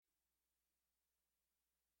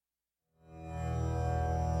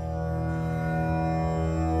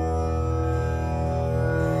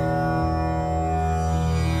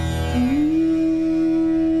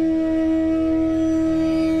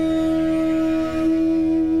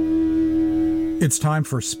It's time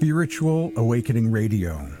for Spiritual Awakening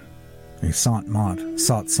Radio, a Sant Mat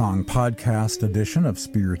Satsang podcast edition of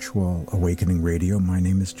Spiritual Awakening Radio. My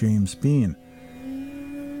name is James Bean.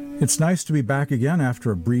 It's nice to be back again after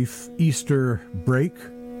a brief Easter break.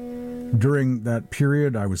 During that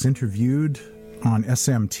period, I was interviewed on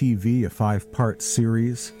SMTV, a 5-part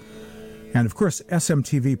series. And of course,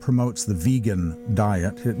 SMTV promotes the vegan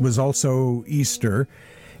diet. It was also Easter.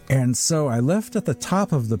 And so I left at the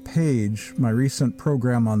top of the page my recent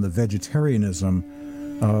program on the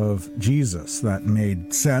vegetarianism of Jesus. That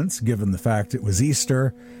made sense given the fact it was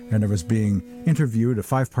Easter and I was being interviewed, a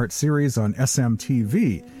 5-part series on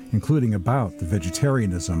SMTV, including about the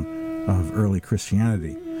vegetarianism of early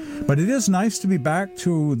Christianity. But it is nice to be back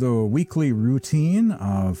to the weekly routine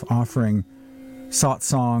of offering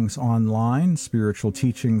satsangs online, spiritual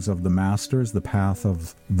teachings of the Masters, the path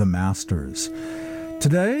of the Masters.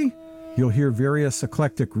 Today, you'll hear various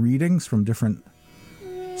eclectic readings from different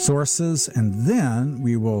sources, and then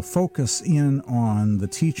we will focus in on the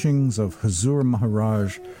teachings of Hazur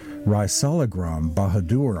Maharaj Rai Salagram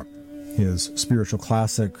Bahadur, his spiritual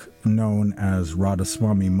classic known as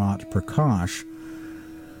Radhaswami Mat Prakash,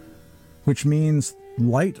 which means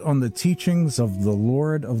light on the teachings of the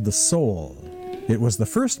Lord of the Soul. It was the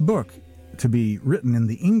first book to be written in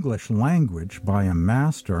the English language by a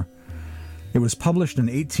master. It was published in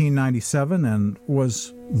 1897 and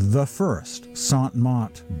was the first Sant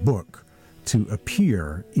Mat book to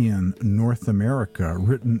appear in North America,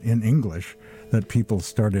 written in English, that people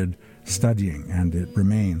started studying, and it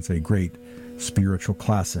remains a great spiritual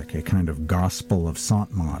classic, a kind of gospel of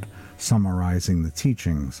Sant Mat, summarizing the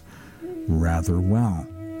teachings rather well.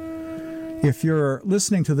 If you're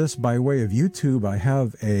listening to this by way of YouTube, I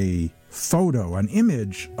have a photo, an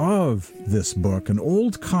image of this book, an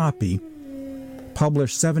old copy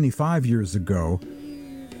published 75 years ago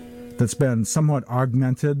that's been somewhat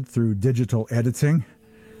augmented through digital editing,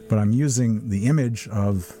 but I'm using the image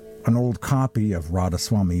of an old copy of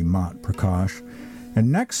Radhaswami Mat Prakash,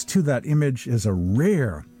 and next to that image is a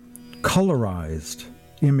rare, colorized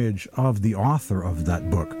image of the author of that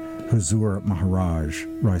book, Hazur Maharaj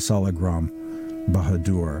Rai Salagram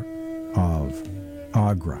Bahadur of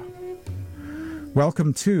Agra.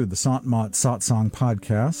 Welcome to the Sant Mat Satsang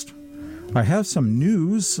podcast. I have some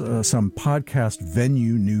news, some podcast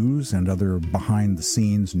venue news and other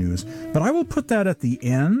behind-the-scenes news, but I will put that at the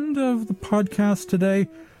end of the podcast today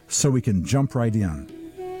so we can jump right in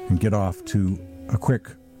and get off to a quick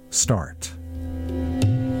start.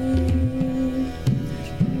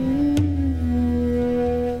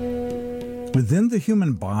 Within the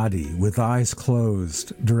human body, with eyes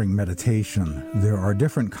closed during meditation, there are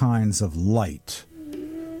different kinds of light,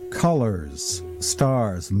 colors,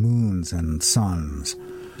 stars, moons, and suns,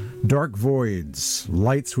 dark voids,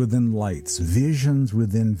 lights within lights, visions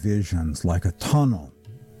within visions, like a tunnel.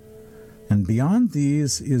 And beyond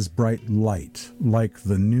these is bright light, like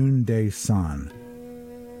the noonday sun.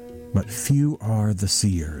 But few are the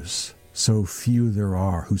seers, so few there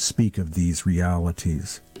are who speak of these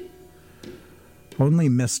realities. Only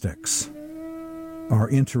mystics are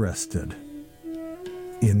interested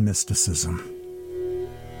in mysticism.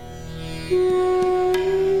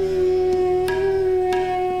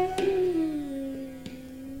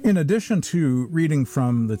 In addition to reading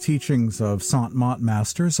from the teachings of Sant Mat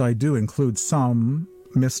masters, I do include some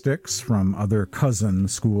mystics from other cousin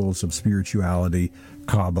schools of spirituality,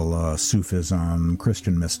 Kabbalah, Sufism,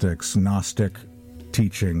 Christian mystics, Gnostic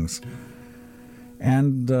teachings,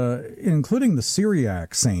 and including the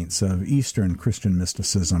Syriac saints of Eastern Christian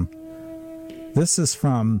mysticism. This is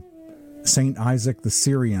from Saint Isaac the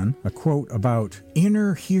Syrian, a quote about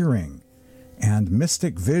inner hearing and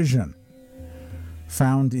mystic vision,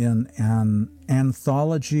 found in an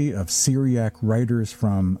anthology of Syriac writers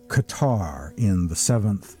from Qatar in the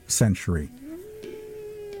 7th century.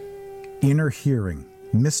 Inner hearing,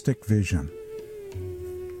 mystic vision.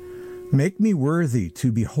 Make me worthy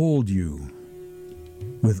to behold you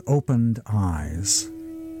with opened eyes,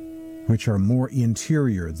 which are more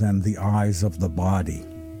interior than the eyes of the body.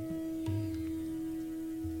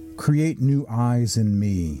 Create new eyes in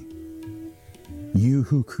me, you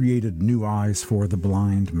who created new eyes for the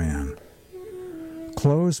blind man.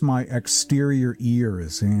 Close my exterior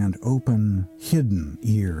ears and open hidden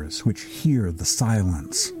ears, which hear the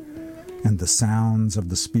silence and the sounds of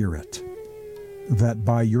the Spirit, that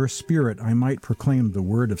by your Spirit I might proclaim the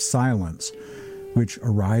word of silence, which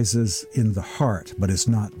arises in the heart but is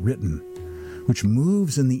not written, which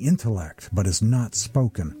moves in the intellect but is not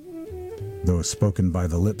spoken, though spoken by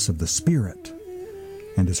the lips of the Spirit,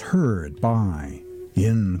 and is heard by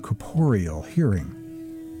incorporeal hearing.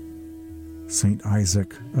 St.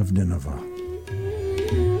 Isaac of Nineveh.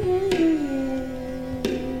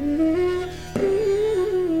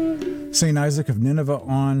 St. Isaac of Nineveh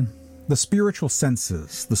on the spiritual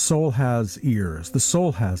senses. The soul has ears, the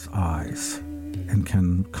soul has eyes, and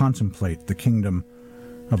can contemplate the kingdom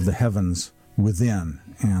of the heavens within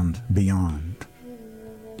and beyond,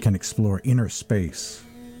 can explore inner space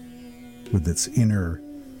with its inner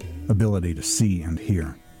ability to see and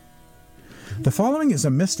hear. The following is a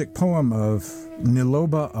mystic poem of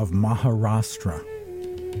Niloba of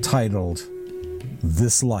Maharashtra, titled,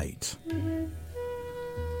 This Light.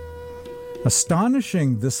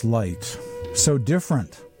 Astonishing this light, so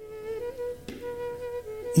different.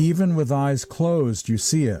 Even with eyes closed, you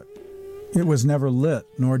see it. It was never lit,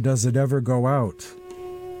 nor does it ever go out.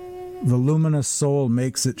 The luminous soul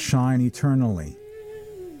makes it shine eternally.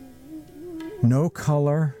 No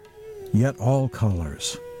color, yet all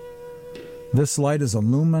colors. This light is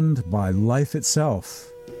illumined by life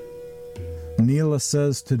itself. Neela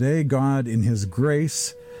says, today God, in His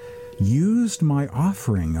grace, used my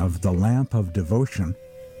offering of the lamp of devotion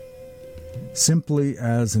simply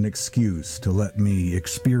as an excuse to let me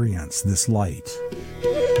experience this light.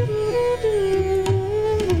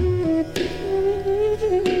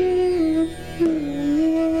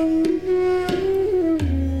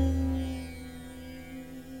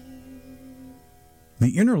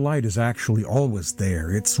 The inner light is actually always there.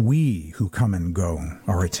 It's we who come and go.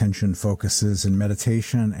 Our attention focuses in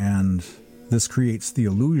meditation, and this creates the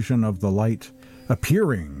illusion of the light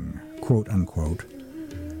appearing, quote unquote,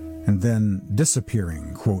 and then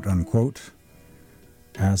disappearing, quote unquote,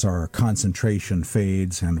 as our concentration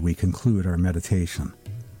fades and we conclude our meditation.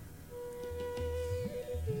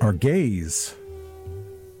 Our gaze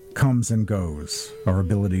comes and goes. Our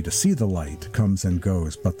ability to see the light comes and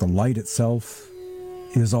goes, but the light itself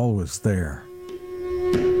is always there.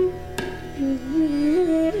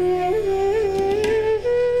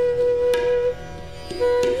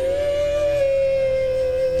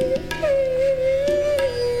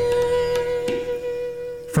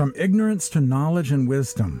 From ignorance to knowledge and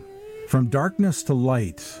wisdom, from darkness to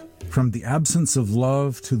light, from the absence of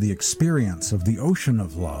love to the experience of the ocean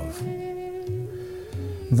of love.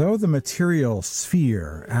 Though the material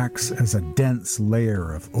sphere acts as a dense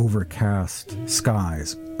layer of overcast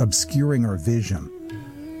skies, obscuring our vision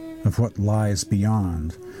of what lies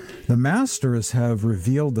beyond, the masters have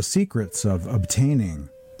revealed the secrets of obtaining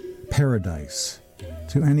paradise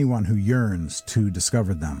to anyone who yearns to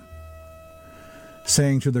discover them,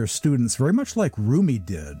 saying to their students, very much like Rumi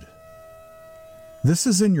did, "This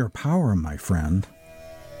is in your power, my friend."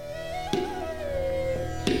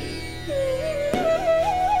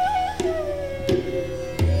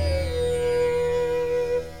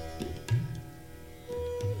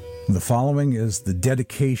 The following is the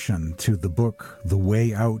dedication to the book The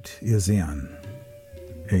Way Out is In,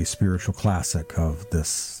 a spiritual classic of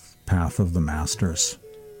this path of the Masters.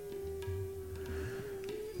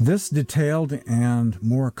 This detailed and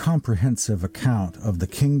more comprehensive account of the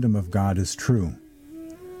kingdom of God is true.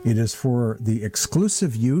 It is for the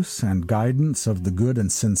exclusive use and guidance of the good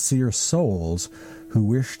and sincere souls who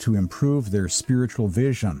wish to improve their spiritual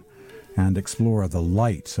vision and explore the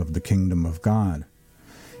light of the kingdom of God.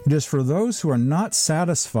 It is for those who are not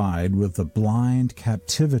satisfied with the blind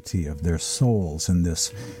captivity of their souls in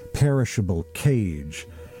this perishable cage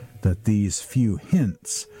that these few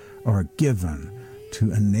hints are given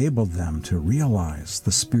to enable them to realize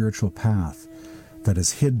the spiritual path that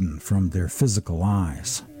is hidden from their physical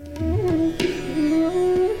eyes.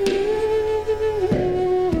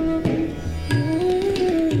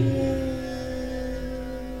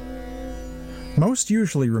 Most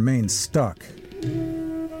usually remain stuck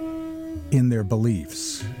in their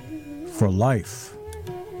beliefs for life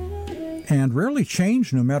and rarely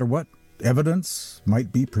change no matter what evidence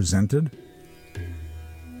might be presented.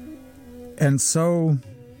 And so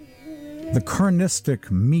the carnistic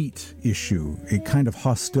meat issue, a kind of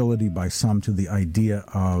hostility by some to the idea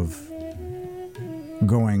of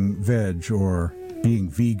going veg or being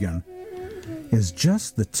vegan, is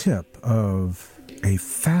just the tip of a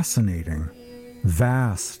fascinating,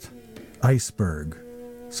 vast iceberg,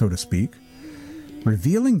 so to speak,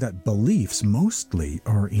 revealing that beliefs mostly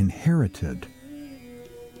are inherited,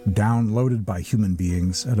 downloaded by human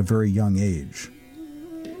beings at a very young age.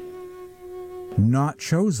 Not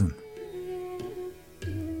chosen.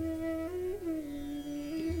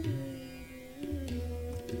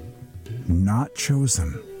 Not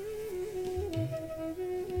chosen.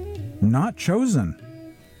 Not chosen.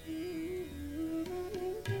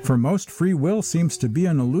 For most, free will seems to be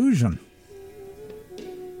an illusion.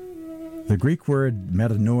 The Greek word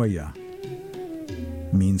metanoia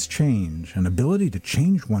means change, an ability to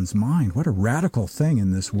change one's mind. What a radical thing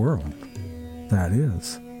in this world that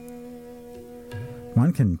is.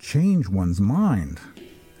 One can change one's mind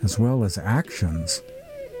as well as actions.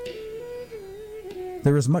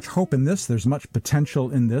 There is much hope in this. There's much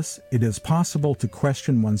potential in this. It is possible to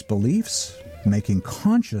question one's beliefs, making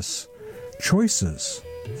conscious choices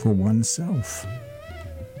for oneself.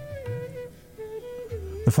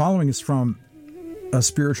 The following is from a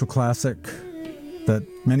spiritual classic that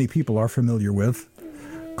many people are familiar with,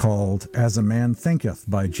 called As a Man Thinketh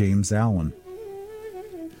by James Allen.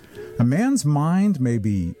 A man's mind may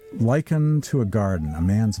be likened to a garden. A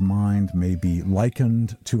man's mind may be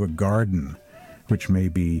likened to a garden, which may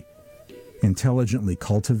be intelligently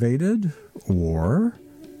cultivated or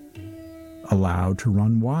allowed to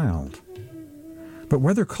run wild. But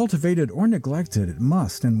whether cultivated or neglected, it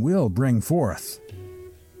must and will bring forth.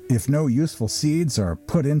 If no useful seeds are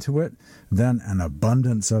put into it, then an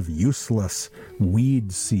abundance of useless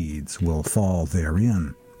weed seeds will fall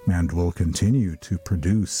therein and will continue to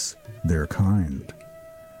produce their kind.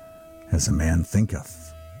 As a man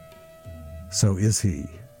thinketh, so is he.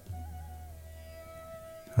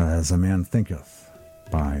 As a Man Thinketh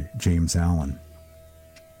by James Allen.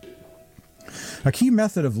 A key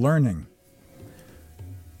method of learning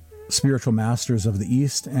spiritual masters of the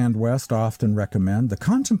East and West often recommend the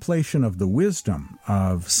contemplation of the wisdom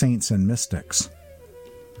of saints and mystics.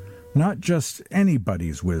 Not just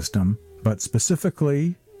anybody's wisdom, but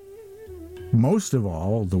specifically, most of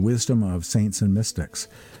all, the wisdom of saints and mystics.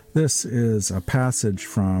 This is a passage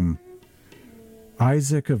from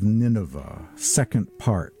Isaac of Nineveh, second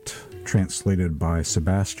part, translated by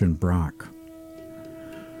Sebastian Brock.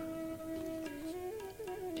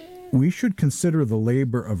 We should consider the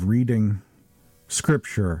labor of reading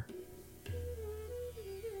Scripture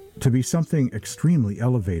to be something extremely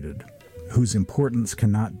elevated, whose importance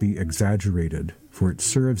cannot be exaggerated, for it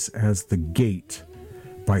serves as the gate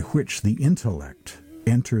by which the intellect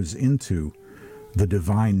enters into the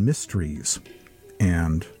divine mysteries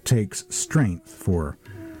and takes strength for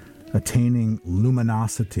attaining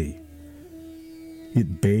luminosity.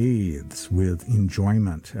 It bathes with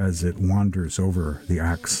enjoyment as it wanders over the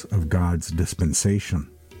acts of God's dispensation,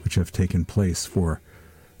 which have taken place for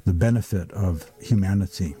the benefit of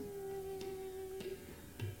humanity.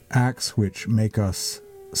 Acts which make us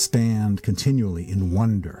stand continually in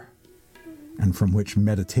wonder, and from which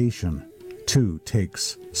meditation, too,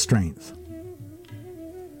 takes strength.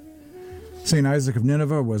 St. Isaac of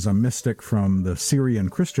Nineveh was a mystic from the Syrian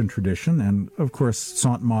Christian tradition, and of course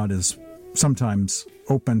Saint Maud is sometimes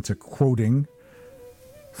open to quoting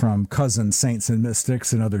from cousin saints and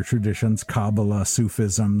mystics in other traditions, Kabbalah,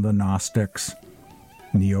 Sufism, the Gnostics,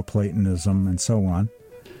 Neoplatonism, and so on.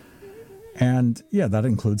 And yeah, that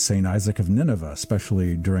includes St. Isaac of Nineveh,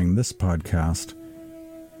 especially during this podcast.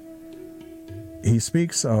 He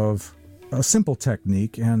speaks of a simple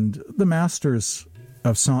technique, and the masters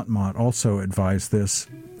of Saint Maud also advise this.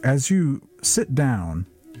 As you sit down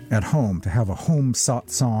at home to have a home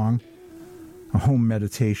satsang, a home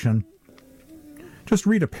meditation, just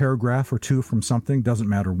read a paragraph or two from something, doesn't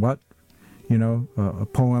matter what, a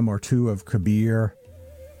poem or two of Kabir,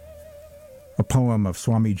 a poem of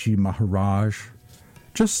Swamiji Maharaj,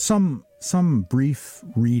 just some brief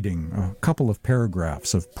reading, a couple of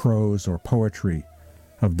paragraphs of prose or poetry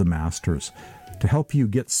of the masters to help you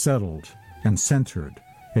get settled and centered.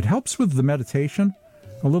 It helps with the meditation,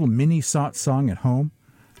 a little mini satsang at home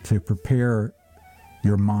to prepare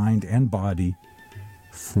your mind and body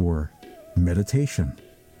for meditation.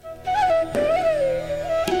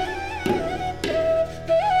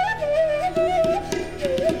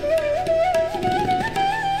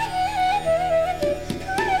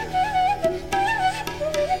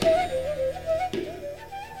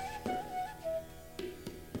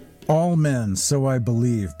 All men, so I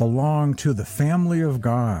believe, belong to the family of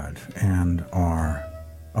God and are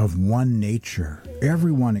of one nature.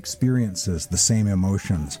 Everyone experiences the same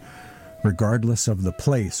emotions, regardless of the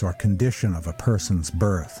place or condition of a person's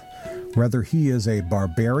birth, whether he is a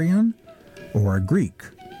barbarian or a Greek,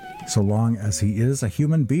 so long as he is a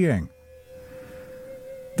human being.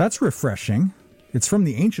 That's refreshing. It's from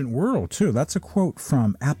the ancient world, too. That's a quote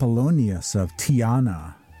from Apollonius of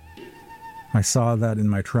Tyana. I saw that in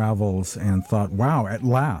my travels and thought, wow, at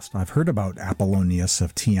last. I've heard about Apollonius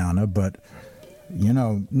of Tyana, but,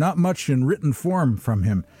 not much in written form from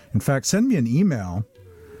him. In fact, send me an email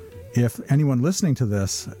if anyone listening to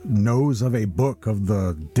this knows of a book of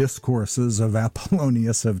the discourses of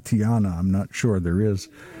Apollonius of Tyana. I'm not sure there is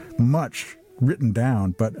much written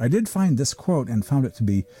down, but I did find this quote and found it to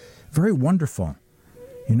be very wonderful.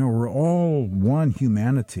 We're all one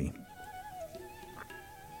humanity.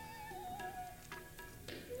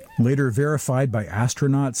 Later verified by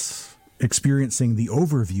astronauts experiencing the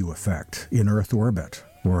overview effect in Earth orbit,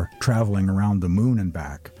 or traveling around the moon and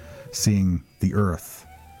back, seeing the Earth.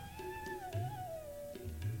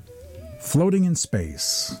 Floating in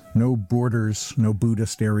space, no borders, no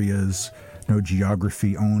Buddhist areas, no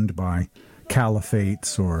geography owned by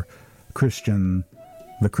caliphates or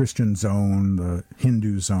the Christian zone, the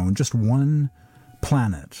Hindu zone, just one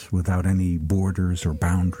planet without any borders or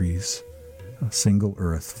boundaries, a single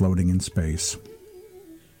Earth floating in space.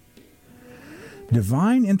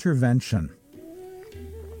 Divine intervention.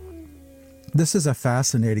 This is a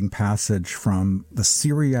fascinating passage from the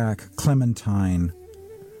Syriac Clementine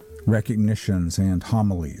recognitions and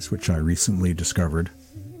homilies, which I recently discovered.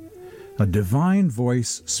 A divine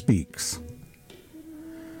voice speaks,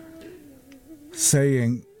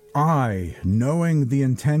 saying, I, knowing the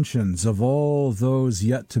intentions of all those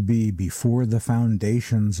yet to be before the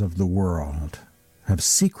foundations of the world, have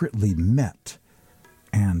secretly met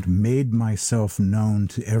and made myself known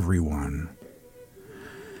to everyone,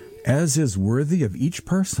 as is worthy of each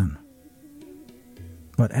person.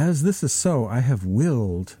 But as this is so, I have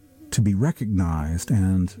willed to be recognized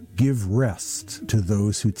and give rest to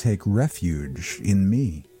those who take refuge in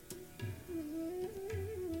me.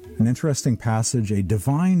 An interesting passage, a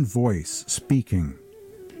divine voice speaking,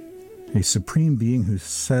 a supreme being who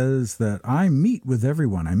says that I meet with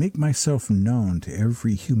everyone, I make myself known to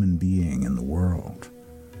every human being in the world.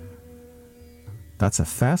 That's a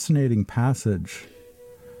fascinating passage.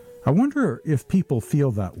 I wonder if people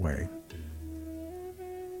feel that way.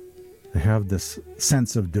 They have this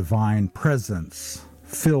sense of divine presence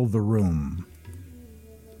fill the room.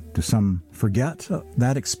 Do some forget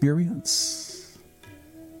that experience?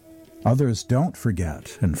 Others don't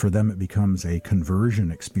forget, and for them it becomes a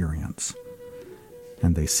conversion experience.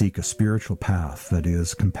 And they seek a spiritual path that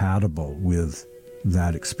is compatible with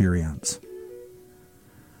that experience.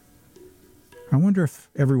 I wonder if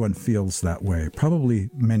everyone feels that way. Probably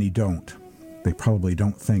many don't. They probably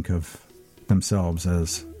don't think of themselves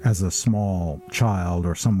as a small child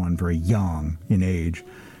or someone very young in age,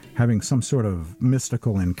 having some sort of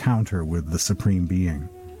mystical encounter with the Supreme Being.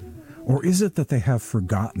 Or is it that they have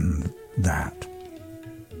forgotten that?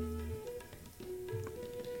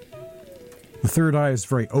 The third eye is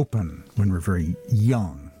very open when we're very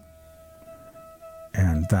young.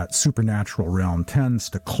 And that supernatural realm tends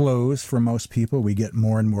to close for most people. We get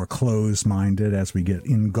more and more closed-minded as we get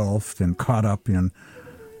engulfed and caught up in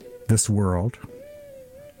this world.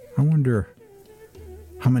 I wonder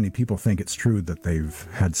how many people think it's true that they've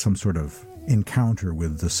had some sort of encounter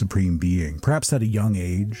with the Supreme Being, perhaps at a young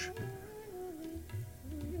age.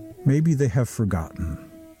 Maybe they have forgotten,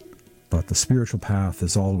 but the spiritual path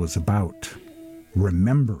is always about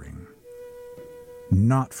remembering,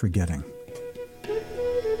 not forgetting.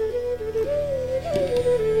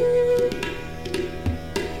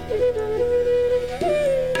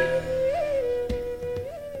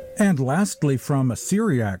 And lastly, from a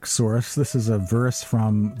Syriac source, this is a verse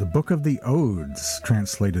from the Book of the Odes,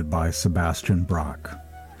 translated by Sebastian Brock.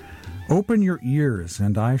 Open your ears,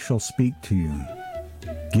 and I shall speak to you.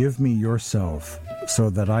 Give me yourself, so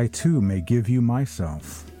that I too may give you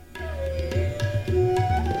myself.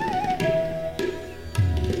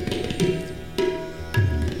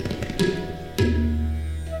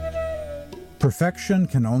 Perfection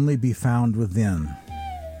can only be found within,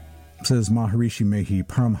 says Maharishi Mehi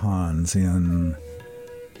Paramhans in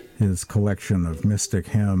his collection of mystic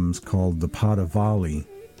hymns called the Padavali.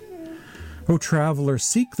 O traveler,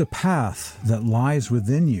 seek the path that lies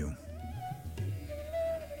within you.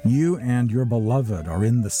 You and your beloved are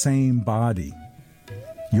in the same body.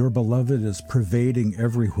 Your beloved is pervading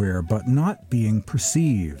everywhere, but not being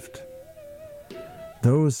perceived.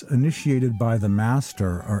 Those initiated by the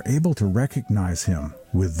Master are able to recognize him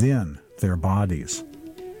within their bodies.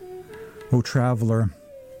 O traveler,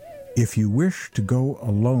 if you wish to go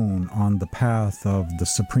alone on the path of the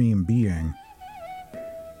Supreme Being,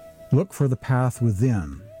 look for the path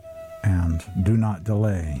within and do not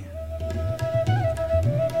delay.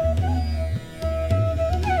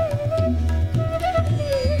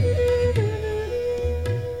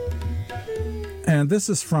 And this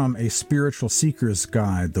is from A Spiritual Seeker's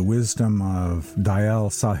Guide, the wisdom of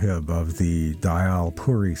Dayal Sahib of the Dayal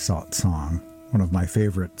Puri Satsang, one of my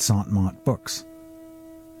favorite Sant Mat books.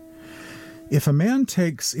 If a man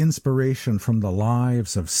takes inspiration from the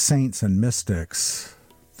lives of saints and mystics,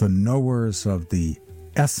 the knowers of the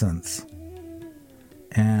essence,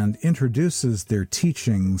 and introduces their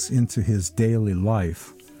teachings into his daily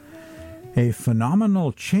life, a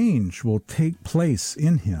phenomenal change will take place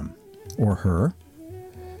in him or her.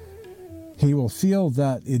 He will feel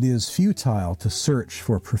that it is futile to search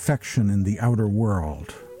for perfection in the outer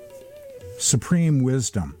world. Supreme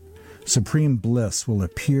wisdom, supreme bliss will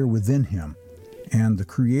appear within him, and the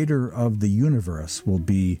Creator of the universe will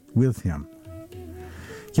be with him.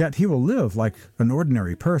 Yet he will live like an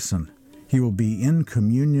ordinary person. He will be in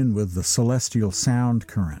communion with the celestial sound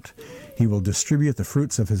current. He will distribute the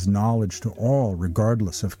fruits of his knowledge to all,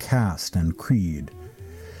 regardless of caste and creed.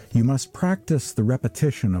 You must practice the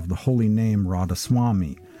repetition of the holy name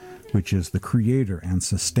Radhaswami, which is the creator and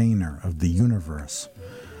sustainer of the universe.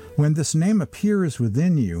 When this name appears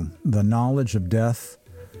within you, the knowledge of death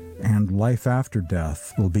and life after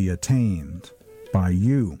death will be attained by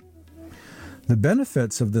you. The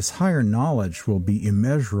benefits of this higher knowledge will be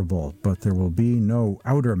immeasurable, but there will be no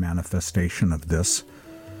outer manifestation of this.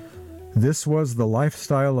 This was the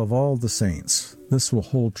lifestyle of all the saints. This will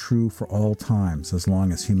hold true for all times, as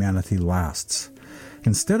long as humanity lasts.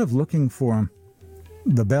 Instead of looking for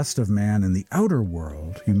the best of man in the outer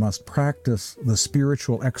world, you must practice the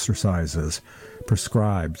spiritual exercises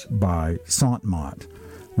prescribed by Sant Mat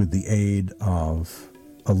with the aid of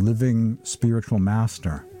a living spiritual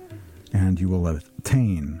master, and you will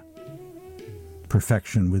attain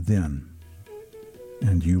perfection within,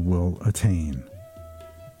 and you will attain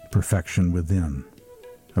perfection within.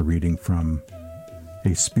 A reading from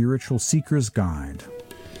A Spiritual Seeker's Guide.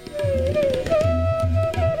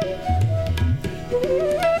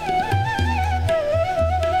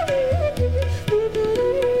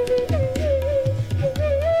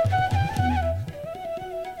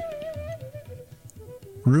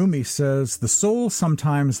 Rumi says, the soul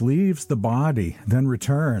sometimes leaves the body, then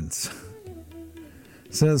returns.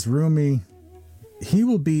 Says Rumi, he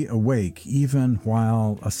will be awake even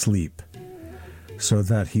while asleep, so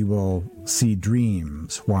that he will see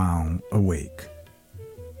dreams while awake.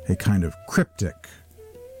 A kind of cryptic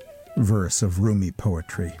verse of Rumi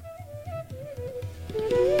poetry.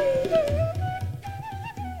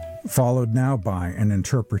 Followed now by an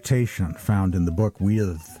interpretation found in the book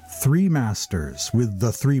With the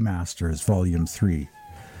Three Masters, Volume 3.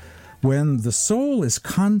 When the soul is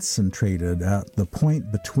concentrated at the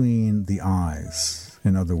point between the eyes,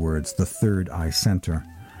 in other words, the third eye center,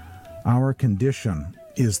 our condition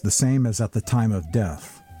is the same as at the time of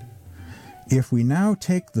death. If we now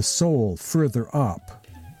take the soul further up,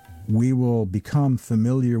 we will become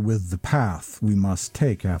familiar with the path we must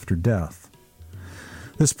take after death.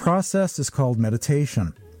 This process is called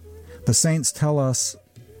meditation. The saints tell us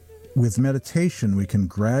with meditation we can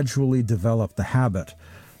gradually develop the habit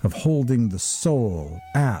of holding the soul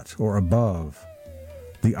at or above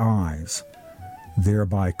the eyes,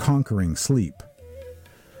 thereby conquering sleep.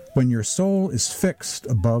 When your soul is fixed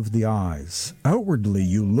above the eyes, outwardly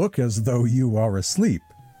you look as though you are asleep,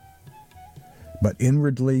 but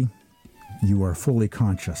inwardly you are fully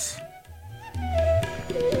conscious.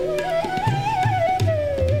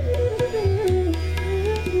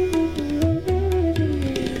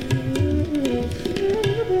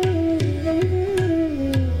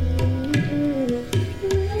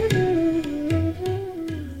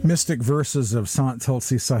 Mystic verses of Sant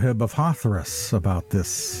Tulsi Sahib of Hathras about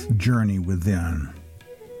this journey within.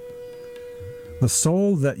 The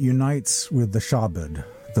soul that unites with the Shabad,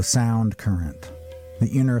 the sound current, the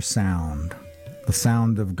inner sound, the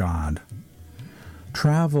sound of God,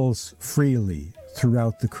 travels freely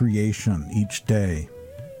throughout the creation each day.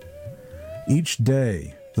 Each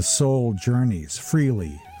day, the soul journeys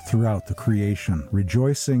freely throughout the creation,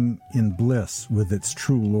 rejoicing in bliss with its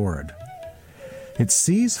true Lord. It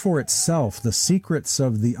sees for itself the secrets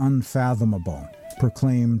of the unfathomable,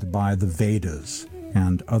 proclaimed by the Vedas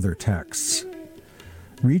and other texts.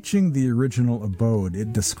 Reaching the original abode,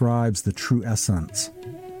 it describes the true essence.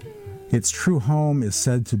 Its true home is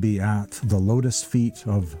said to be at the lotus feet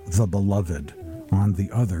of the Beloved on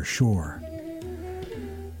the other shore.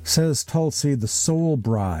 Says Tulsi, the soul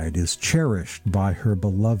bride is cherished by her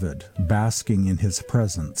beloved, basking in his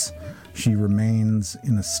presence. She remains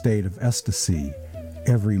in a state of ecstasy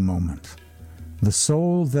every moment. The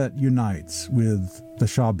soul that unites with the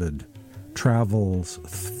Shabad travels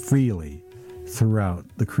freely throughout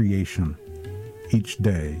the creation each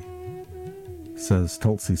day, says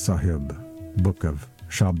Tulsi Sahib, Book of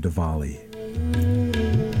Shabdavali.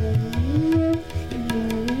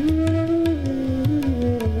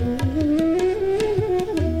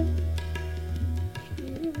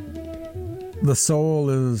 The soul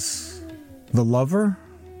is the lover.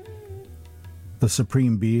 The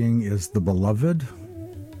Supreme Being is the beloved.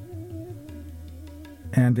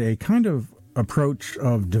 And a kind of approach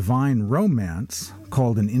of divine romance,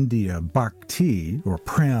 called in India bhakti, or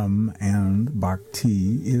prem and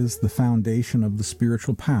bhakti, is the foundation of the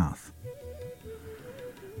spiritual path.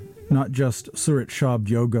 Not just Surat Shabd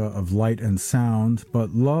Yoga of light and sound,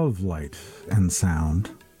 but love, light, and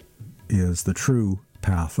sound is the true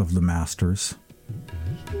path of the masters.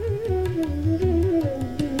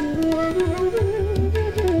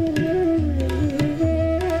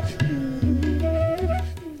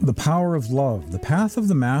 The power of love. The path of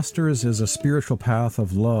the masters is a spiritual path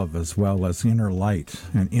of love as well as inner light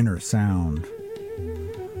and inner sound.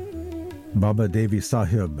 Baba Devi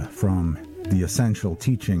Sahib, from The Essential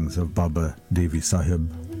Teachings of Baba Devi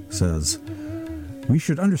Sahib, says, "We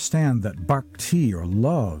should understand that bhakti, or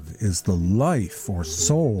love, is the life or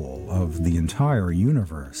soul of the entire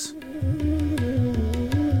universe."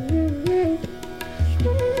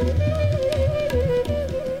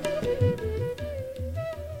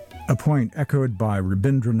 A point echoed by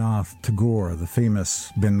Rabindranath Tagore, the famous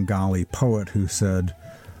Bengali poet, who said,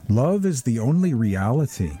 "Love is the only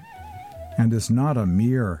reality and is not a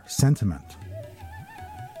mere sentiment.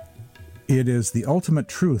 It is the ultimate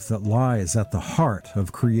truth that lies at the heart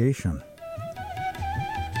of creation."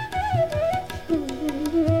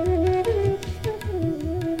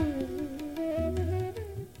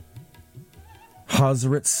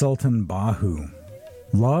 Hazrat Sultan Bahu.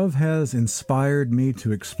 Love has inspired me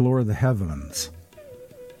to explore the heavens.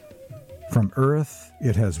 From earth,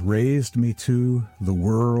 it has raised me to the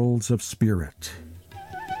worlds of spirit.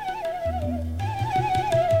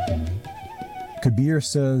 Kabir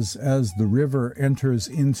says, "As the river enters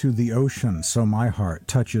into the ocean, so my heart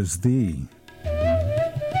touches thee."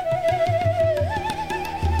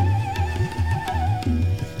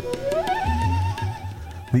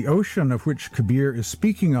 The ocean of which Kabir is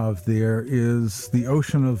speaking of there is the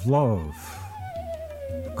ocean of love,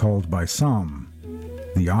 called by some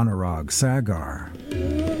the Anurag Sagar.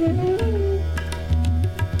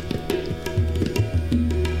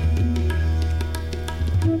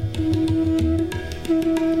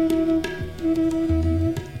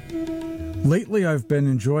 Lately I've been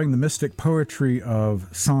enjoying the mystic poetry of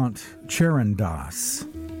Sant Charan Das,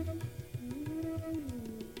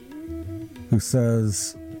 who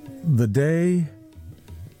says, "The day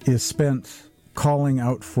is spent calling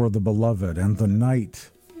out for the beloved, and the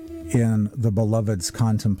night in the beloved's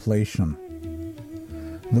contemplation.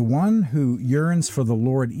 The one who yearns for the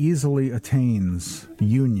Lord easily attains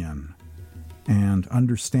union and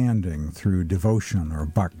understanding through devotion or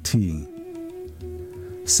bhakti.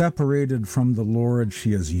 Separated from the Lord,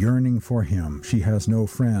 she is yearning for him. She has no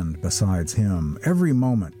friend besides him. Every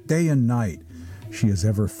moment, day and night, she is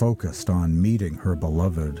ever focused on meeting her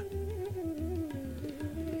beloved.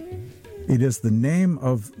 It is the name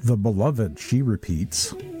of the beloved she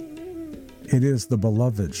repeats. It is the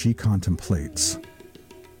beloved she contemplates.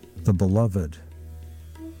 The beloved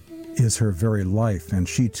is her very life, and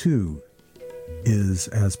she too is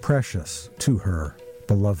as precious to her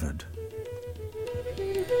beloved."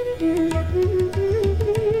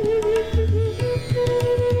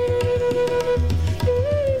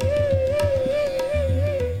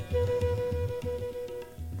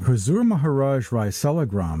 Huzur Maharaj Rai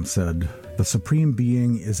Salagram said, "The Supreme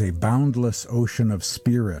Being is a boundless ocean of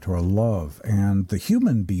spirit or love, and the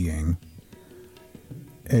human being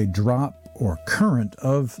a drop or current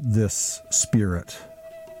of this spirit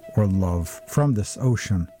or love from this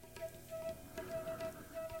ocean.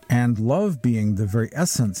 And love being the very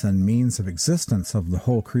essence and means of existence of the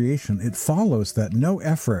whole creation, it follows that no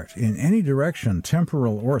effort in any direction,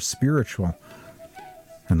 temporal or spiritual,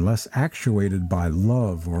 unless actuated by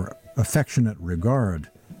love or affectionate regard,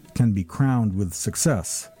 can be crowned with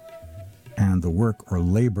success, and the work or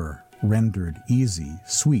labor rendered easy,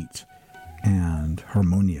 sweet, and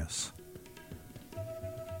harmonious."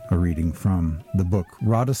 A reading from the book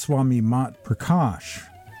Radhaswami Mat Prakash.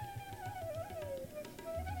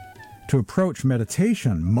 To approach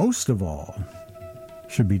meditation, most of all,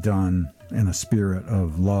 should be done in a spirit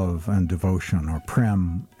of love and devotion, or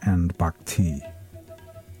prem and bhakti,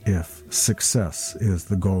 if success is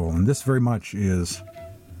the goal. And this very much is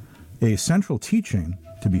a central teaching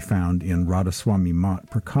to be found in Radhaswami Mat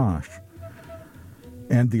Prakash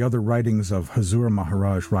and the other writings of Huzur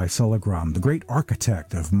Maharaj Rai Salagram, the great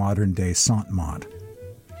architect of modern-day Sant Mat,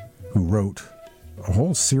 who wrote a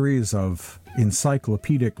whole series of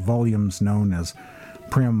encyclopedic volumes known as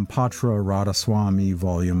Prem Patra Radhaswami,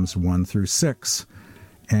 volumes 1 through 6,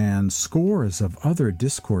 and scores of other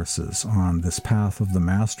discourses on this path of the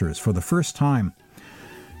masters, for the first time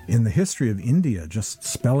in the history of India, just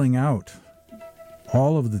spelling out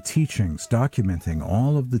all of the teachings, documenting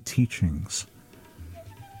all of the teachings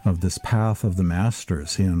of this path of the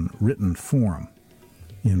masters in written form,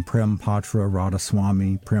 in Prem Patra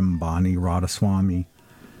Radhaswami, Prem Bani Radhaswami,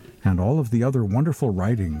 and all of the other wonderful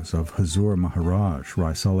writings of Hazur Maharaj,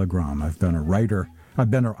 Rai Salagram. I've been a writer. I've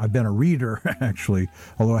been a reader, actually,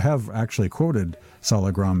 although I have actually quoted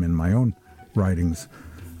Salagram in my own writings.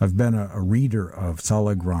 I've been a reader of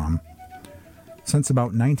Salagram since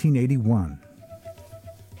about 1981.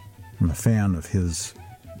 I'm a fan of his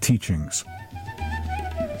teachings.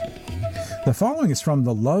 The following is from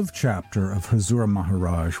the love chapter of Hazur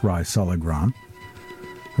Maharaj Rai Salagram,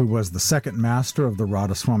 who was the second master of the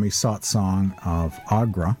Radhaswami Satsang of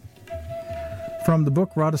Agra. From the book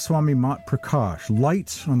Radhaswami Mat Prakash,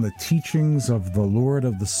 Light on the Teachings of the Lord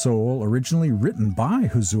of the Soul, originally written by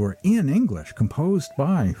Hazur in English, composed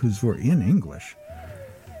by Hazur in English,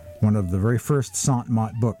 one of the very first Sant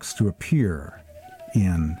Mat books to appear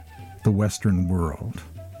in the Western world,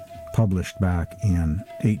 published back in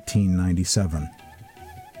 1897.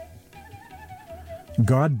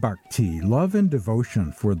 God Bhakti, love and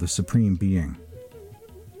devotion for the Supreme Being.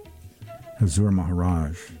 Hazur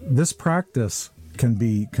Maharaj. This practice can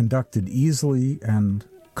be conducted easily and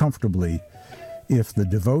comfortably if the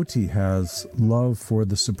devotee has love for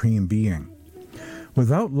the Supreme Being.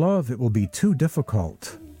 Without love, it will be too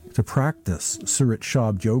difficult to practice Surat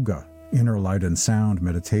Shabd Yoga, inner light and sound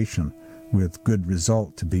meditation, with good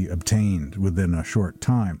result to be obtained within a short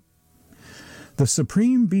time. The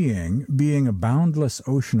Supreme Being, being a boundless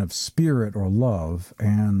ocean of spirit or love,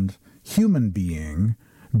 and human being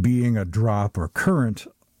a drop or current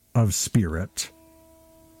of spirit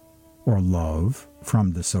or love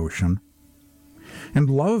from this ocean, and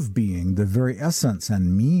love being the very essence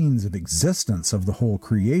and means of existence of the whole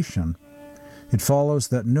creation, it follows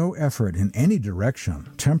that no effort in any direction,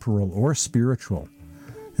 temporal or spiritual,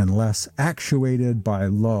 unless actuated by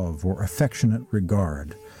love or affectionate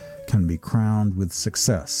regard, can be crowned with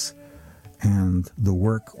success, and the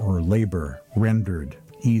work or labor rendered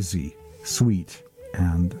easy, sweet,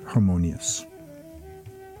 and harmonious.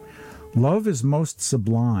 Love is most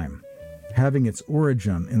sublime, having its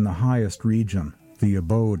origin in the highest region, the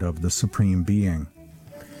abode of the Supreme Being.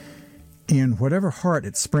 In whatever heart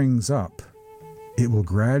it springs up, it will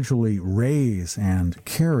gradually raise and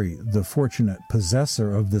carry the fortunate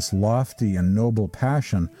possessor of this lofty and noble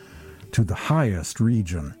passion to the highest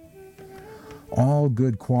region. All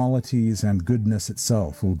good qualities and goodness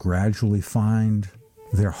itself will gradually find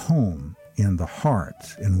their home in the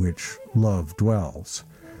heart in which love dwells,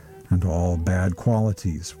 and all bad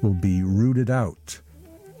qualities will be rooted out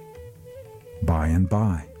by and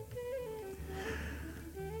by.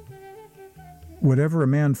 Whatever a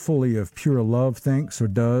man fully of pure love thinks or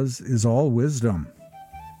does is all wisdom,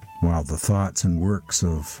 while the thoughts and works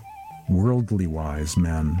of worldly wise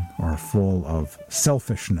men are full of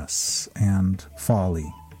selfishness and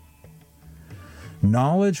folly.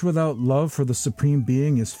 Knowledge without love for the Supreme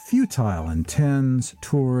Being is futile and tends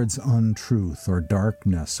towards untruth or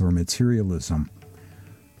darkness or materialism,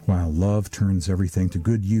 while love turns everything to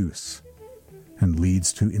good use and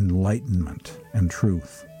leads to enlightenment and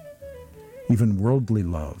truth. Even worldly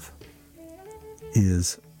love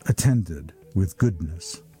is attended with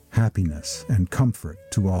goodness, happiness, and comfort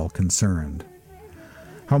to all concerned.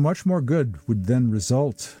 How much more good would then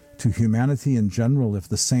result to humanity in general if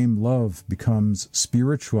the same love becomes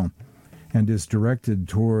spiritual and is directed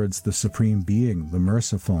towards the Supreme Being, the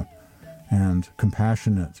merciful and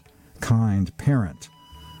compassionate, kind parent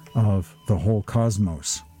of the whole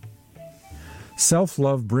cosmos.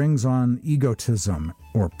 Self-love brings on egotism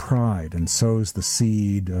or pride and sows the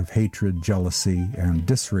seed of hatred, jealousy, and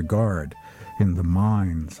disregard in the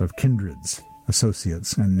minds of kindreds,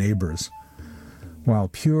 associates, and neighbors, while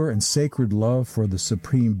pure and sacred love for the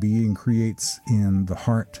Supreme Being creates in the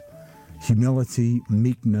heart humility,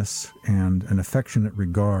 meekness, and an affectionate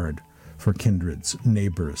regard for kindreds,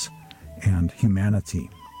 neighbors, and humanity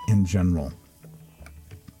in general.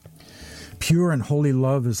 Pure and holy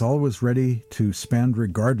love is always ready to spend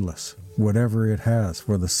regardless whatever it has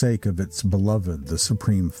for the sake of its beloved, the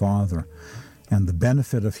Supreme Father, and the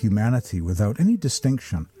benefit of humanity without any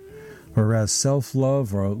distinction, whereas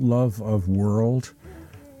self-love or love of world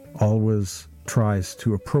always tries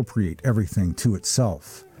to appropriate everything to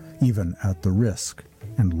itself, even at the risk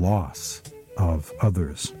and loss of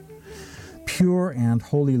others. Pure and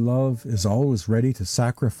holy love is always ready to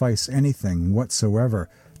sacrifice anything whatsoever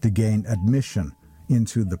to gain admission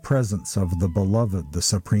into the presence of the beloved, the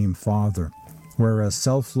Supreme Father, whereas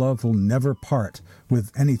self-love will never part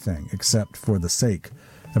with anything except for the sake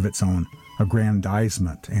of its own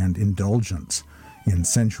aggrandizement and indulgence in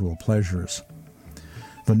sensual pleasures.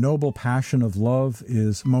 The noble passion of love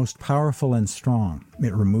is most powerful and strong.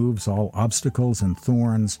 It removes all obstacles and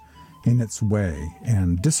thorns in its way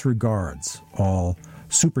and disregards all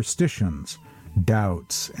superstitions,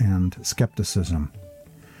 doubts, and skepticism.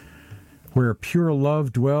 Where pure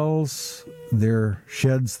love dwells, there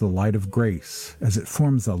sheds the light of grace, as it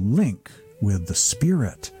forms a link with the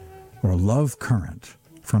spirit or love current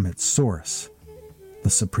from its source, the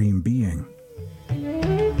Supreme Being.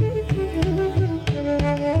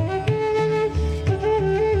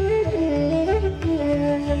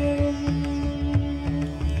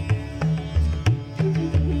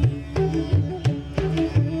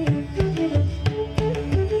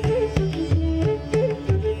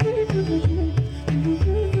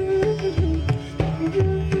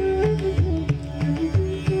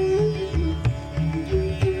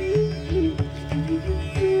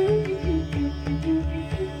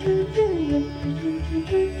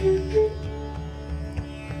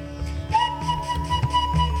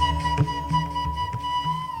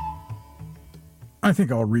 I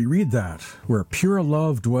think I'll reread that. Where pure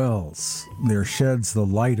love dwells, there sheds the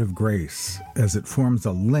light of grace, as it forms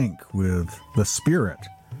a link with the spirit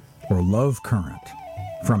or love current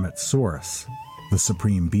from its source, the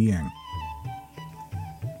Supreme Being.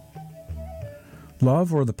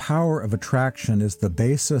 Love, or the power of attraction, is the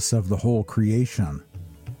basis of the whole creation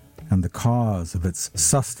and the cause of its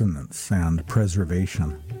sustenance and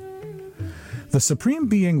preservation. The Supreme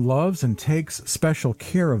Being loves and takes special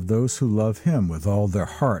care of those who love Him with all their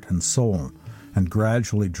heart and soul, and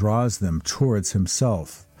gradually draws them towards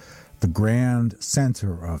Himself, the grand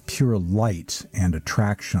center of pure light and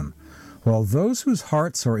attraction, while those whose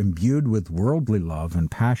hearts are imbued with worldly love and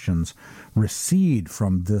passions recede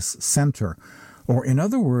from this center, or in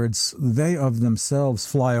other words, they of themselves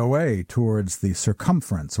fly away towards the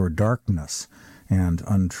circumference or darkness and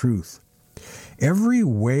untruth. Every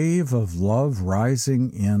wave of love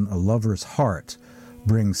rising in a lover's heart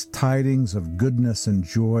brings tidings of goodness and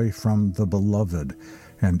joy from the beloved,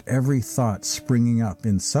 and every thought springing up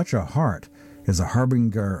in such a heart is a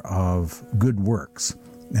harbinger of good works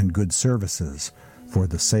and good services for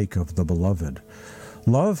the sake of the beloved.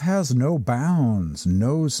 Love has no bounds,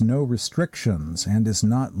 knows no restrictions, and is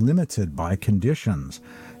not limited by conditions,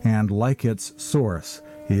 and like its source,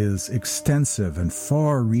 is extensive and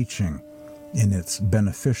far-reaching in its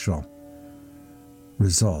beneficial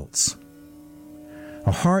results.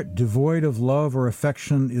 A heart devoid of love or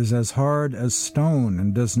affection is as hard as stone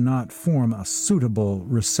and does not form a suitable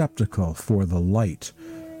receptacle for the light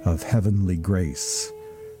of heavenly grace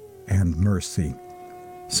and mercy.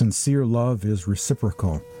 Sincere love is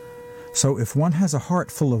reciprocal. So if one has a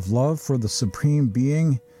heart full of love for the Supreme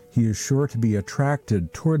Being, he is sure to be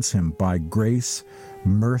attracted towards Him by grace,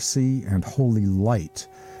 mercy, and holy light,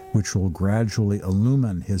 which will gradually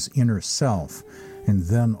illumine his inner self, and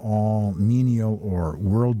then all menial or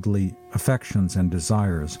worldly affections and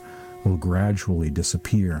desires will gradually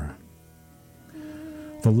disappear.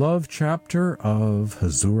 The Love Chapter of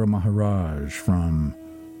Hazura Maharaj from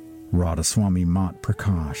Radhaswami Mat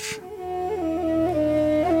Prakash.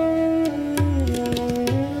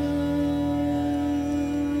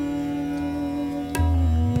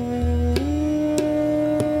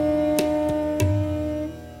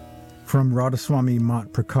 From Radhaswami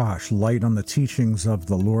Mat Prakash, Light on the Teachings of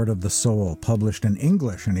the Lord of the Soul, published in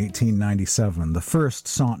English in 1897, the first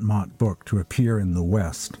Sant Mat book to appear in the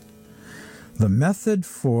West. The method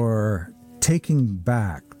for taking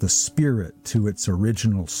back the spirit to its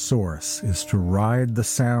original source is to ride the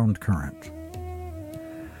sound current.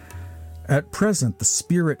 At present, the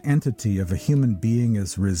spirit entity of a human being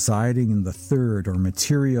is residing in the third or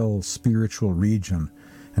material spiritual region,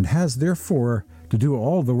 and has therefore to do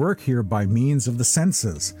all the work here by means of the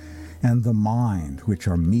senses and the mind, which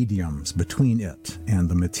are mediums between it and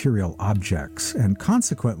the material objects, and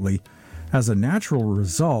consequently, as a natural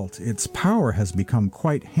result, its power has become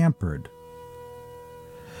quite hampered.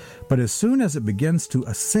 But as soon as it begins to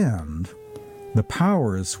ascend, the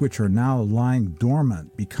powers which are now lying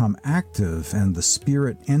dormant become active, and the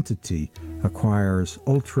spirit entity acquires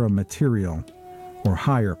ultra-material or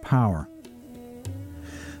higher power.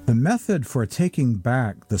 The method for taking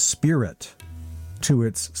back the spirit to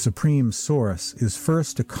its supreme source is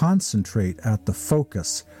first to concentrate at the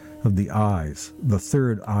focus of the eyes, the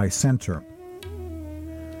third eye center.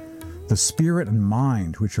 The spirit and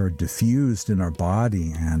mind, which are diffused in our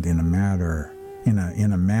body and in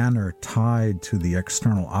a manner tied to the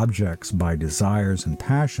external objects by desires and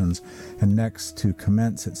passions, and next to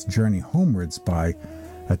commence its journey homewards by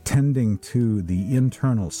attending to the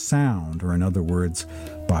internal sound, or in other words,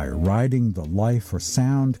 by riding the life or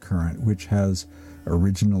sound current which has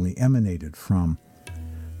originally emanated from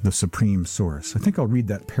the Supreme Source. I think I'll read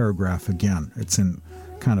that paragraph again. It's in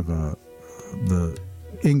kind of the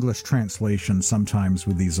English translation sometimes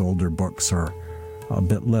with these older books are a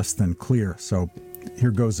bit less than clear. So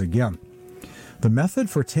here goes again. The method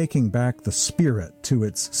for taking back the spirit to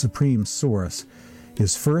its Supreme Source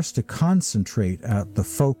is first to concentrate at the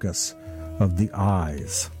focus of the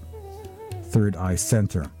eyes, third eye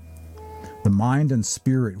center. The mind and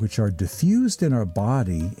spirit which are diffused in our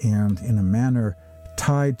body and in a manner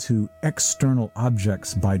tied to external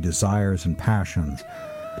objects by desires and passions,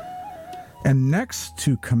 and next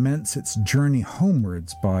to commence its journey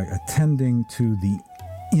homewards by attending to the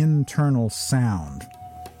internal sound,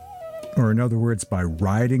 or in other words, by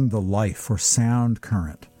riding the life or sound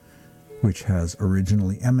current which has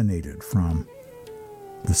originally emanated from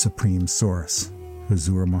the Supreme Source,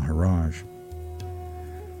 Huzur Maharaj.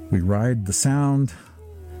 We ride the sound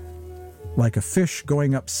like a fish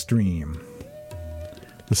going upstream.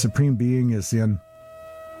 The Supreme Being is in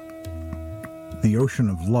the ocean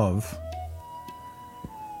of love.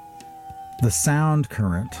 The sound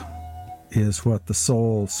current is what the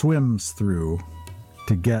soul swims through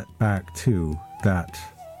to get back to that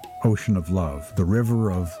ocean of love. The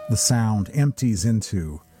river of the sound empties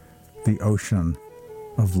into the ocean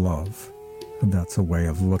of love. And that's a way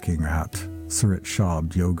of looking at Surat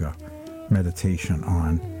Shabd Yoga, meditation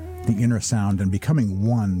on the inner sound and becoming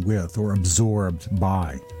one with or absorbed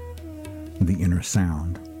by the inner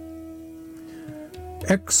sound.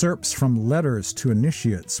 Excerpts from Letters to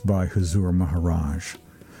Initiates by Huzur Maharaj.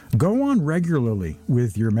 Go on regularly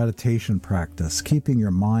with your meditation practice, keeping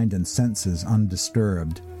your mind and senses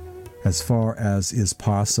undisturbed as far as is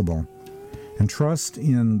possible, and trust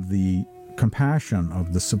in the compassion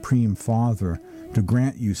of the Supreme Father to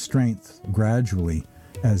grant you strength gradually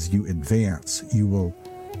as you advance. You will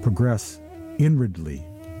progress inwardly,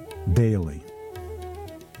 daily.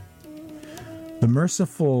 The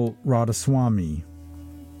merciful Radhaswami,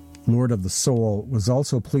 Lord of the Soul, was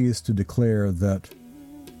also pleased to declare that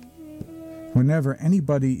whenever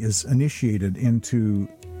anybody is initiated into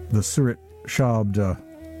the Surat Shabda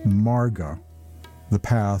Marga, the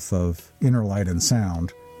path of inner light and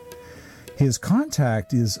sound, his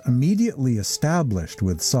contact is immediately established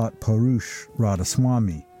with Sat Purush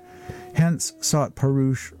Radhaswami. Hence, Sat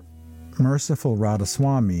Purush, merciful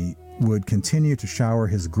Radhaswami, would continue to shower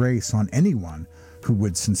his grace on anyone who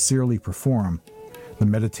would sincerely perform the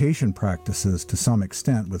meditation practices to some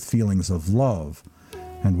extent with feelings of love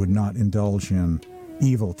and would not indulge in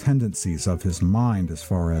evil tendencies of his mind as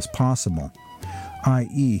far as possible,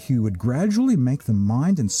 i.e., he would gradually make the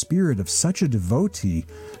mind and spirit of such a devotee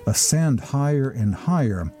ascend higher and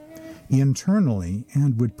higher internally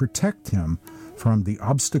and would protect him from the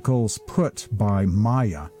obstacles put by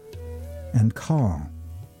Maya and Kal,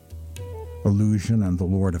 illusion and the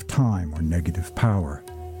Lord of Time, or negative power.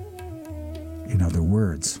 In other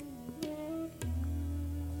words,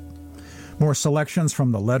 more selections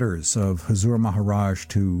from the letters of Huzur Maharaj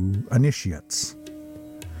to initiates.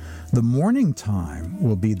 The morning time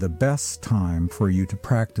will be the best time for you to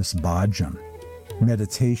practice bhajan,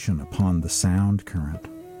 meditation upon the sound current.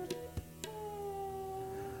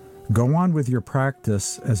 Go on with your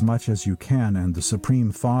practice as much as you can, and the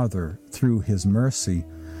Supreme Father, through his mercy,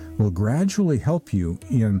 will gradually help you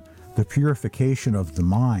in the purification of the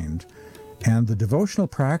mind, and the devotional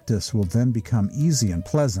practice will then become easy and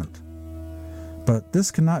pleasant. But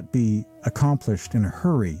this cannot be accomplished in a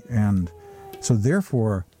hurry, and so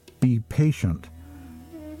therefore be patient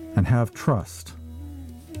and have trust.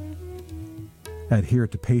 Adhere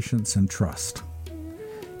to patience and trust.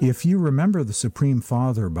 If you remember the Supreme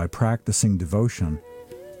Father by practicing devotion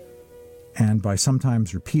and by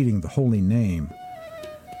sometimes repeating the holy name,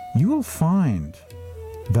 you will find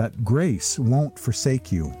that grace won't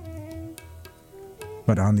forsake you,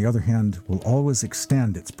 but on the other hand will always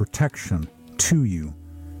extend its protection to you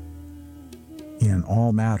in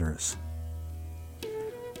all matters.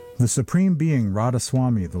 The Supreme Being,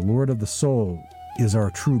 Radhaswami, the Lord of the Soul, is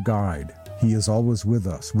our true guide. He is always with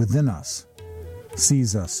us, within us,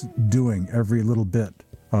 sees us doing every little bit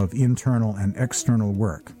of internal and external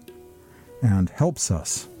work, and helps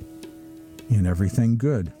us in everything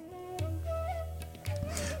good.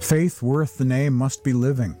 Faith worth the name must be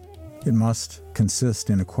living. It must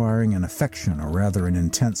consist in acquiring an affection, or rather an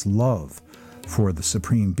intense love for the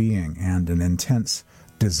Supreme Being and an intense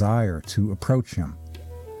desire to approach Him.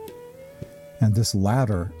 And this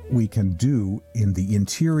latter we can do in the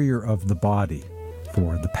interior of the body,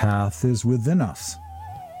 for the path is within us,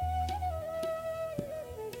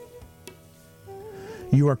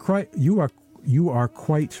 You are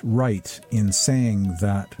quite right in saying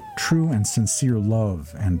that true and sincere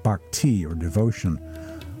love and bhakti, or devotion,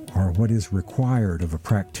 are what is required of a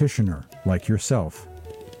practitioner like yourself.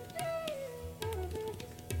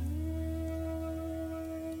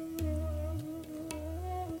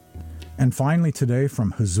 And finally today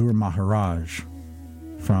from Huzur Maharaj,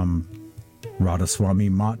 from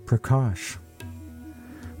Radhaswami Mat Prakash.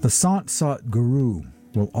 The Sant Sat Guru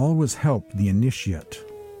will always help the initiate,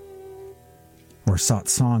 or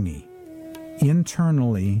satsangi,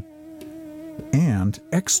 internally and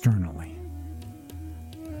externally.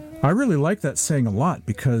 I really like that saying a lot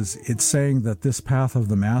because it's saying that this path of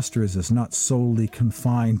the masters is not solely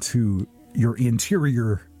confined to your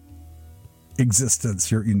interior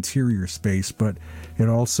existence, your interior space, but it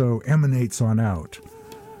also emanates on out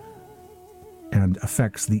and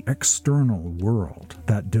affects the external world.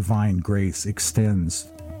 That divine grace extends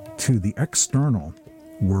to the external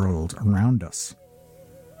world around us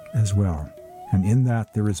as well. And in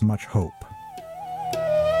that there is much hope.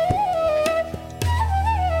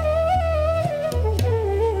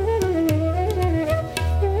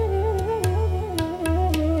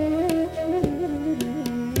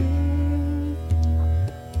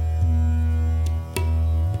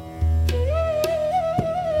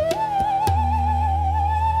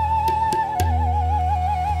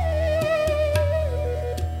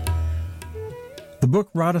 The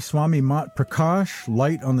book Radhaswami Mat Prakash,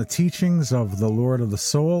 Light on the Teachings of the Lord of the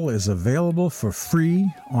Soul, is available for free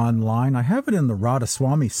online. I have it in the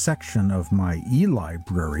Radhaswami section of my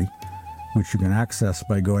e-library, which you can access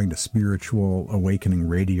by going to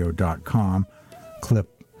spiritualawakeningradio.com.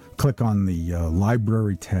 Click on the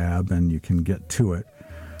library tab and you can get to it.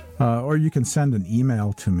 Or you can send an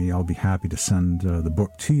email to me. I'll be happy to send the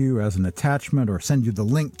book to you as an attachment, or send you the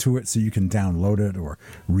link to it so you can download it or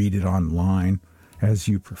read it online, as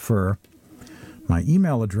you prefer. My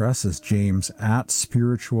email address is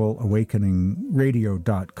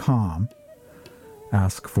james@spiritualawakeningradio.com.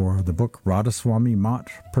 Ask for the book Radhaswami Mat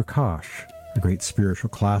Prakash, a great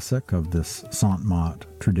spiritual classic of this Sant Mat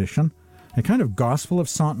tradition. A kind of gospel of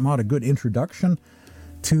Sant Mat, a good introduction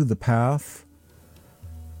to the path.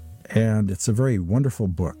 And it's a very wonderful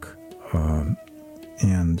book.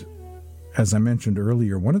 And as I mentioned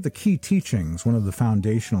earlier, one of the key teachings, one of the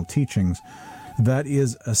foundational teachings that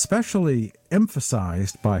is especially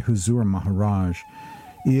emphasized by Huzur Maharaj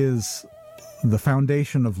is the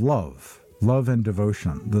foundation of love and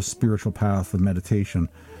devotion. The spiritual path of meditation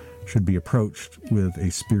should be approached with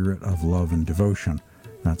a spirit of love and devotion.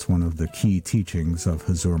 That's one of the key teachings of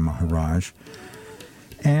Huzur Maharaj.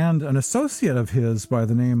 And an associate of his by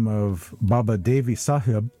the name of Baba Devi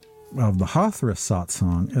Sahib of the Hathras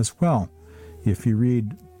Satsang as well. If you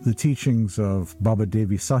read the teachings of Baba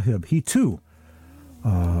Devi Sahib, he too,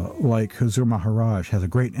 like Huzur Maharaj, has a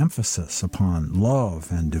great emphasis upon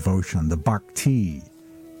love and devotion, the bhakti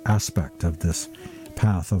aspect of this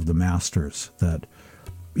path of the masters, that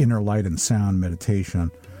inner light and sound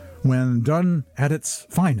meditation, when done at its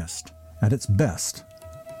finest, at its best,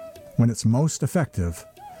 when it's most effective,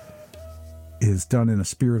 is done in a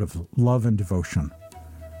spirit of love and devotion,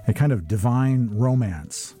 a kind of divine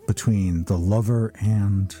romance between the lover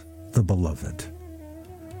and the beloved.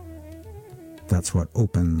 That's what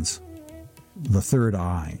opens the third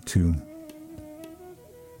eye to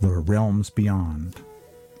the realms beyond,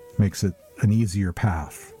 makes it an easier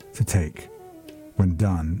path to take when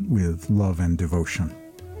done with love and devotion.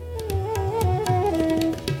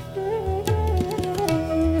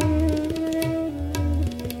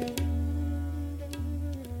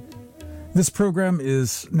 This program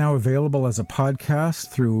is now available as a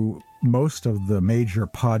podcast through most of the major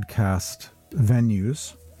podcast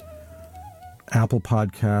venues. Apple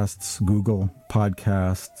Podcasts, Google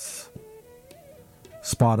Podcasts,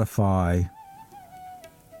 Spotify,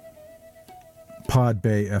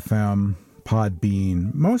 Podbay FM,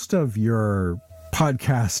 Podbean. Most of your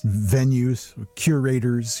podcast venues,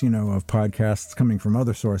 curators, of podcasts coming from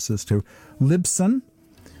other sources too. Libsyn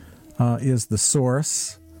is the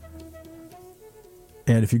source.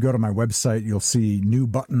 And if you go to my website, you'll see new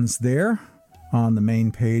buttons there on the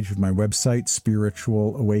main page of my website,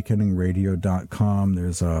 spiritualawakeningradio.com.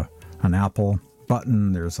 There's an Apple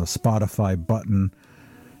button, there's a Spotify button,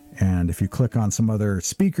 and if you click on some other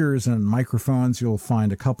speakers and microphones, you'll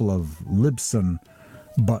find a couple of Libsyn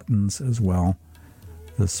buttons as well.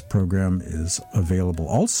 This program is available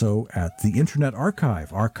also at the Internet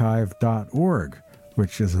Archive, archive.org,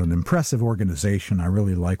 which is an impressive organization. I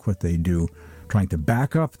really like what they do, trying to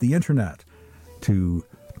back up the Internet to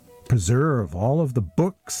preserve all of the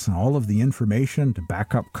books and all of the information to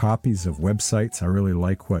back up copies of websites. I really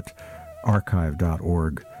like what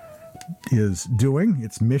archive.org is doing,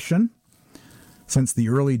 its mission, since the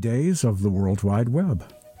early days of the World Wide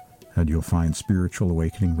Web. And you'll find Spiritual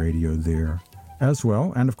Awakening Radio there as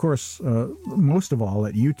well. And of course, most of all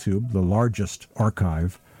at YouTube, the largest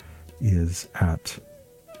archive is at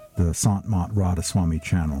the Sant Mat Radhaswamy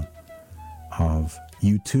channel of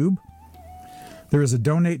YouTube. There is a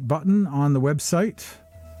donate button on the website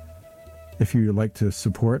if you'd like to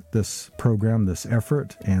support this program, this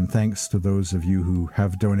effort, and thanks to those of you who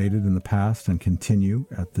have donated in the past and continue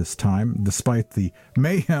at this time, despite the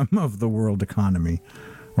mayhem of the world economy,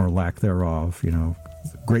 or lack thereof.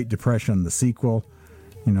 Great Depression, the sequel,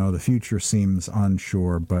 the future seems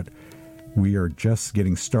unsure, but we are just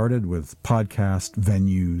getting started with podcast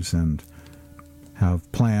venues and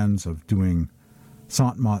have plans of doing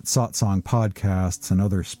Sant Mat Satsang podcasts and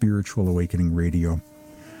other spiritual awakening radio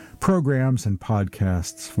programs and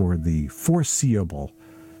podcasts for the foreseeable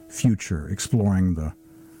future, exploring the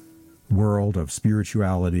world of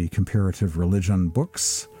spirituality, comparative religion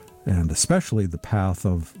books, and especially the path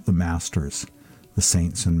of the masters, the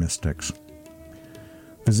saints and mystics.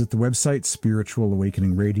 Visit the website,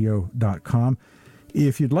 spiritualawakeningradio.com.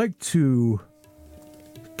 If you'd like to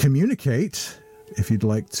communicate, if you'd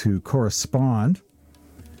like to correspond,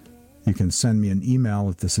 you can send me an email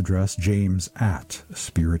at this address,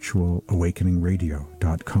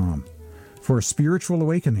 james@spiritualawakeningradio.com. For Spiritual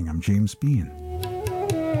Awakening, I'm James Bean.